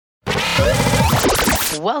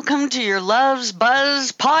Welcome to your Loves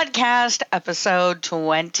Buzz podcast, episode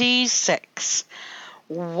 26.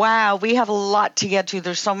 Wow, we have a lot to get to.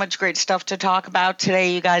 There's so much great stuff to talk about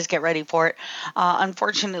today. You guys get ready for it.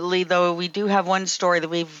 Unfortunately, though, we do have one story that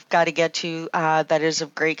we've got to get to that is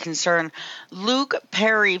of great concern. Luke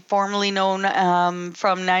Perry, formerly known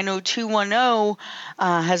from 90210,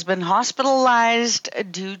 has been hospitalized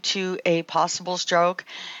due to a possible stroke,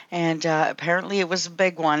 and apparently it was a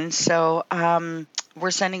big one. So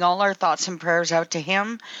we're sending all our thoughts and prayers out to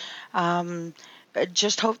him.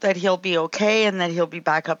 Just hope that he'll be okay and that he'll be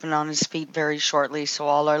back up and on his feet very shortly. So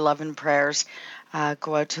all our love and prayers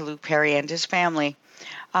go out to Luke Perry and his family.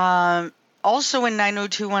 Also in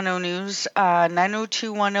 90210 news,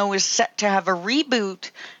 90210 is set to have a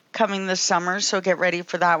reboot coming this summer, so get ready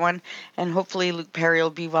for that one. And hopefully Luke Perry will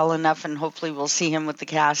be well enough, and hopefully we'll see him with the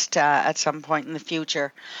cast at some point in the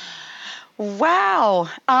future. Wow.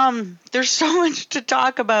 There's so much to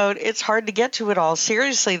talk about. It's hard to get to it all.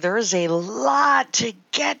 Seriously, there is a lot to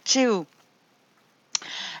get to.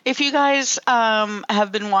 If you guys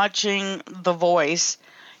have been watching The Voice,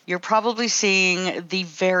 you're probably seeing the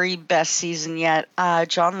very best season yet.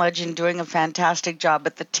 John Legend doing a fantastic job,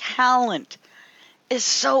 but the talent is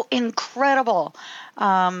so incredible.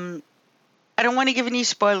 I don't want to give any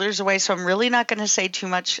spoilers away, so I'm really not going to say too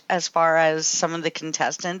much as far as some of the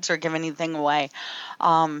contestants or give anything away.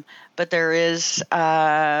 But there is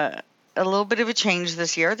a little bit of a change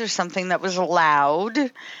this year. There's something that was allowed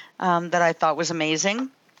that I thought was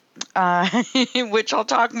amazing, which I'll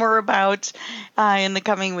talk more about in the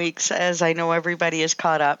coming weeks as I know everybody is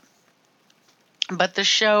caught up. But the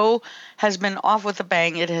show has been off with a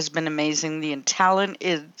bang. It has been amazing. The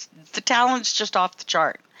talent's just off the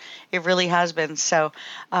chart. It really has been. So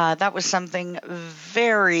that was something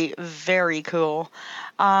very, very cool.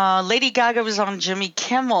 Lady Gaga was on Jimmy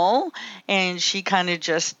Kimmel, and she kind of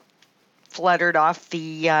just fluttered off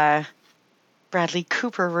the Bradley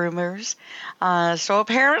Cooper rumors. So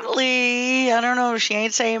apparently, I don't know, she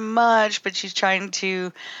ain't saying much, but she's trying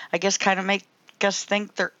to, I guess, kind of make us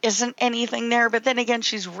think there isn't anything there. But then again,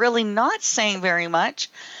 she's really not saying very much,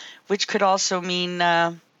 which could also mean,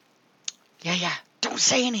 don't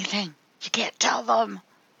say anything. You can't tell them.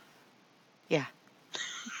 Yeah.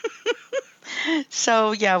 So,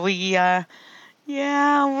 we're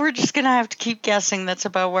just going to have to keep guessing. That's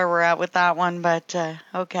about where we're at with that one, but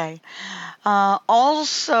okay.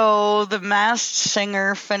 Also, the Masked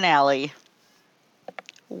Singer finale.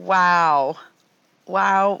 Wow.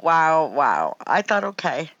 I thought,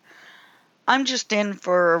 okay, I'm just in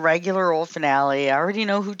for a regular old finale. I already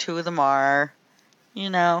know who two of them are,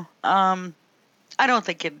 I don't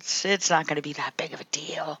think it's not going to be that big of a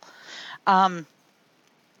deal.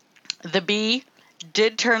 The Bee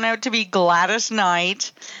did turn out to be Gladys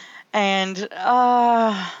Knight, and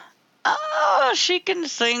she can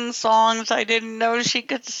sing songs I didn't know she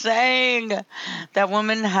could sing. That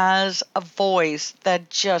woman has a voice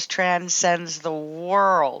that just transcends the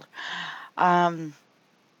world.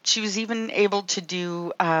 She was even able to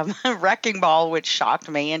do Wrecking Ball, which shocked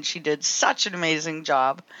me, and she did such an amazing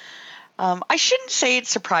job. I shouldn't say it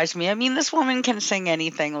surprised me. I mean, this woman can sing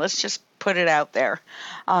anything. Let's just put it out there.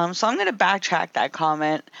 So I'm going to backtrack that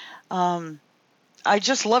comment. I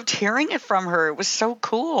just loved hearing it from her. It was so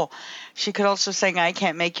cool. She could also sing I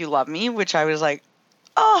Can't Make You Love Me, which I was like,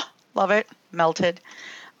 oh, love it. Melted.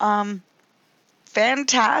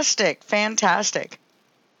 Fantastic.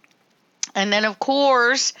 And then, of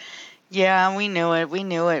course, we knew it.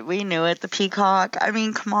 The Peacock. I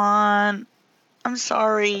mean, come on. I'm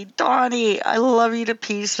sorry, Donnie, I love you to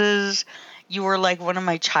pieces. You were like one of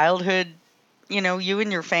my childhood, you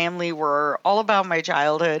and your family were all about my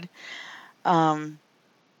childhood. But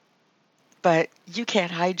you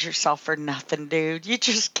can't hide yourself for nothing, dude. You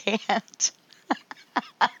just can't.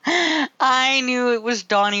 I knew it was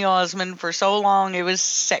Donny Osmond for so long. It was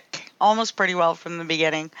sick. Almost pretty well from the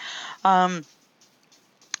beginning.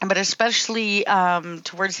 But especially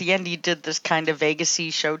towards the end, he did this kind of Vegas-y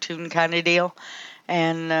show tune kind of deal.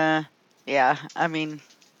 And, I mean,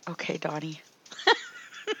 okay, Donnie.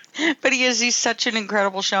 But he's such an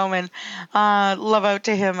incredible showman. Love out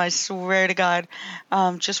to him, I swear to God.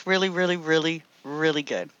 Just really, really, really, really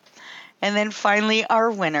good. And then finally, our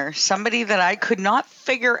winner, somebody that I could not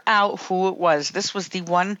figure out who it was. This was the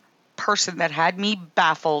one person that had me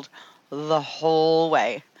baffled the whole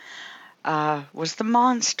way. Was the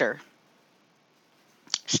monster.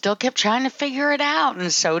 Still kept trying to figure it out,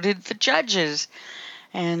 and so did the judges.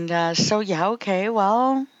 And okay,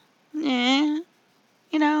 well, we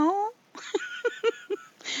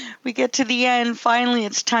get to the end. Finally,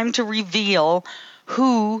 it's time to reveal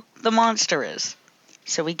who the monster is.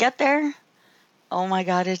 So we get there. Oh my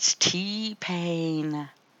God, it's T-Pain.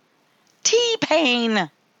 T-Pain!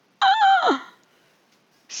 Ah!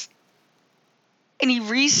 And he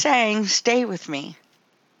re-sang Stay With Me.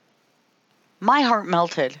 My heart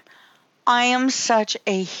melted. I am such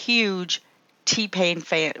a huge T-Pain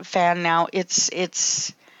fan now. It's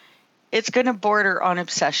going to border on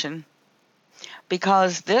obsession,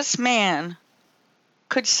 because this man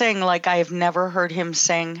could sing like I have never heard him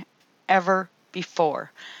sing ever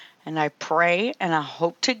before. And I pray and I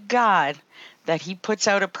hope to God that he puts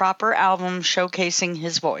out a proper album showcasing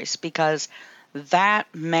his voice, because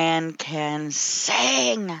that man can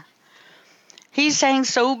sing. He sang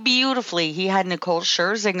so beautifully. He had Nicole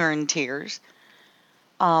Scherzinger in tears.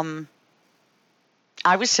 I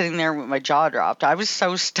was sitting there with my jaw dropped. I was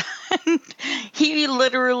so stunned. He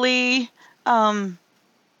literally,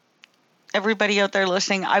 everybody out there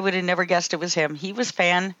listening, I would have never guessed it was him. He was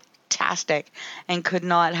fantastic and could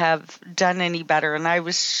not have done any better. And I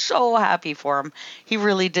was so happy for him. He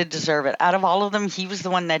really did deserve it. Out of all of them, he was the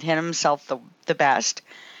one that hit himself the best,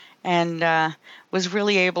 and was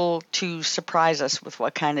really able to surprise us with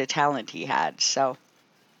what kind of talent he had. So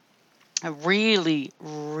really,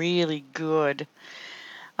 really good.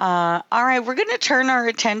 All right, we're going to turn our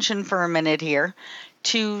attention for a minute here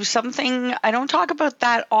to something I don't talk about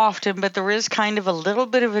that often, but there is kind of a little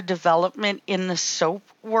bit of a development in the soap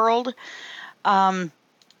world.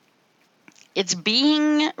 It's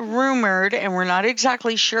being rumored, and we're not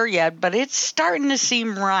exactly sure yet, but it's starting to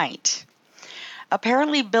seem right.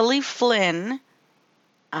 Apparently, Billy Flynn,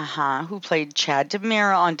 who played Chad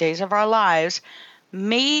DiMera on Days of Our Lives,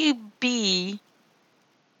 may be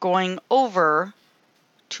going over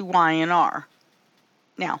to Y&R.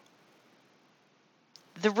 Now,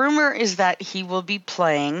 the rumor is that he will be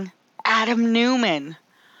playing Adam Newman.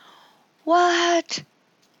 What?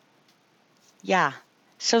 Yeah.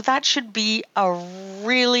 So that should be a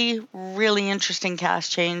really, really interesting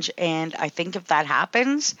cast change, and I think if that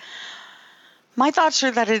happens, my thoughts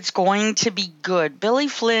are that it's going to be good. Billy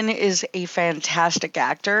Flynn is a fantastic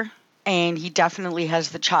actor, and he definitely has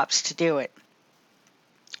the chops to do it.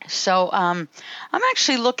 So I'm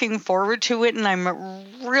actually looking forward to it, and I'm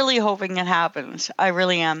really hoping it happens. I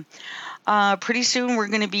really am. Pretty soon we're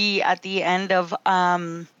going to be at the end of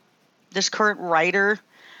this current writer.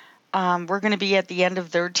 We're going to be at the end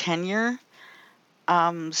of their tenure.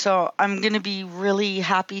 So I'm going to be really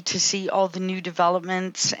happy to see all the new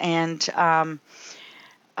developments and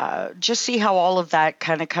just see how all of that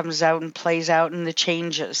kind of comes out and plays out and the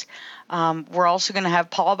changes. We're also going to have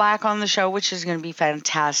Paul back on the show, which is going to be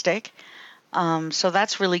fantastic. So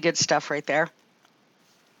that's really good stuff right there.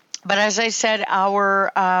 But as I said,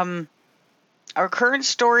 our current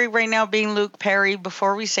story right now being Luke Perry,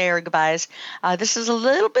 before we say our goodbyes, this is a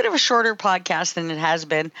little bit of a shorter podcast than it has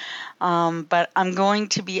been, but I'm going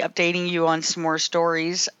to be updating you on some more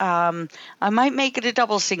stories. I might make it a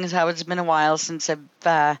double, seeing as how it's been a while since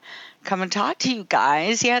I've come and talked to you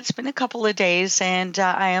guys. Yeah, it's been a couple of days, and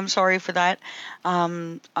I am sorry for that.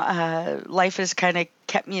 Life has kind of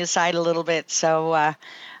kept me aside a little bit, so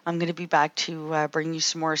I'm going to be back to bring you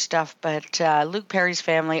some more stuff. But Luke Perry's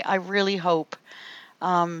family, I really hope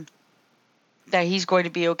that he's going to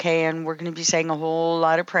be okay, and we're going to be saying a whole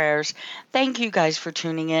lot of prayers. Thank you guys for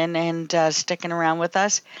tuning in and sticking around with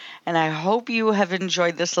us, and I hope you have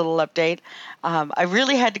enjoyed this little update. I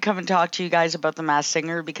really had to come and talk to you guys about The Masked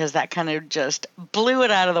Singer, because that kind of just blew it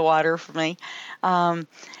out of the water for me. And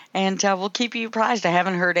we'll keep you apprised. I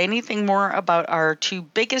haven't heard anything more about our two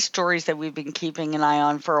biggest stories that we've been keeping an eye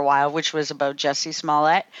on for a while, which was about Jussie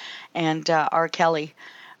Smollett and R. Kelly.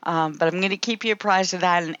 But I'm going to keep you apprised of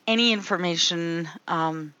that, and any information,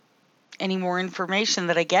 any more information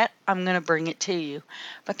that I get, I'm going to bring it to you.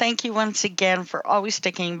 But thank you once again for always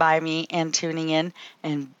sticking by me and tuning in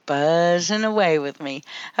and buzzing away with me.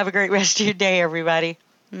 Have a great rest of your day, everybody.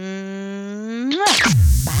 Mwah!